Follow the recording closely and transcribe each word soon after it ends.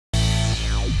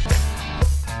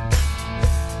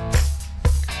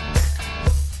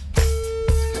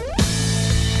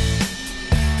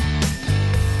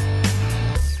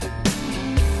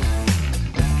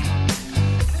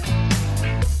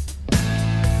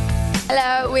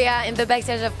Hello, we are in the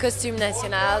backstage of Costume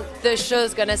National. The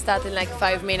show's gonna start in like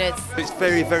 5 minutes. It's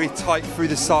very, very tight through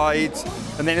the sides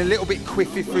and then a little bit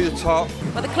quiffy through the top.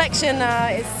 Well, the collection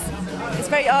is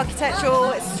very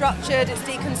architectural, it's structured, it's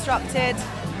deconstructed.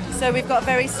 So we've got a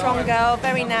very strong girl,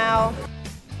 very now.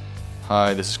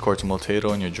 Hi, this is Corto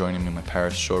Maltado and you're joining me in my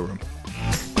Paris showroom.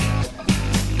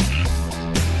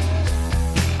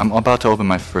 I'm about to open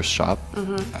my first shop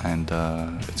and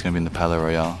it's going to be in the Palais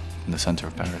Royal in the center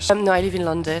of Paris. No, I live in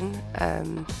London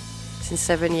since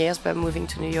 7 years, but I'm moving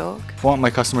to New York. I want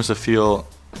my customers to feel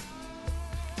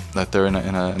that they're in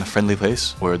a friendly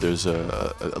place where there's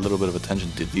a little bit of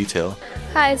attention to detail.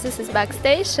 Hi, this is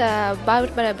Backstage,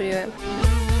 Barbara Brue.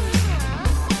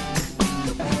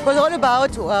 It was all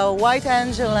about white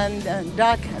angel and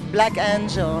black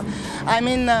angel. I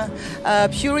mean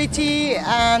purity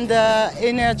and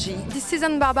energy. This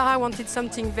season Barbara wanted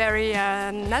something very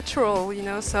natural, you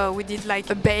know, so we did like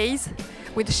a base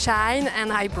with shine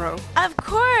and eyebrow. Of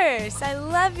course! I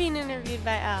love being interviewed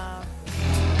by Elle.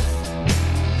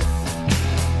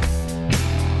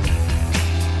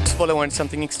 I wanted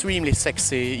something extremely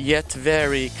sexy, yet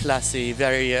very classy,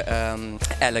 very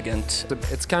elegant.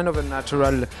 It's kind of a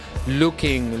natural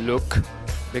looking look,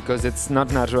 because it's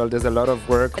not natural, there's a lot of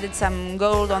work. I did some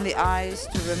gold on the eyes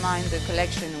to remind the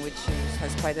collection, which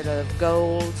has quite a lot of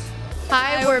gold.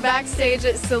 Hi, we're backstage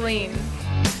at Celine.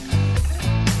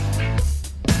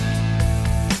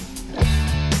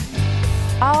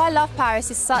 Oh, I love Paris.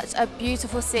 It's such a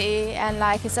beautiful city and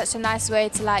it's such a nice way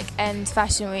to end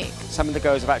Fashion Week. Some of the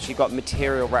girls have actually got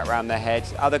material wrapped around their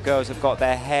heads. Other girls have got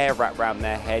their hair wrapped around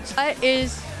their heads. What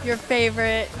is your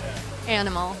favorite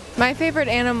animal? My favorite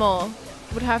animal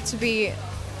would have to be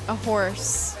a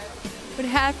horse. Would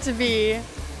have to be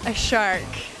a shark.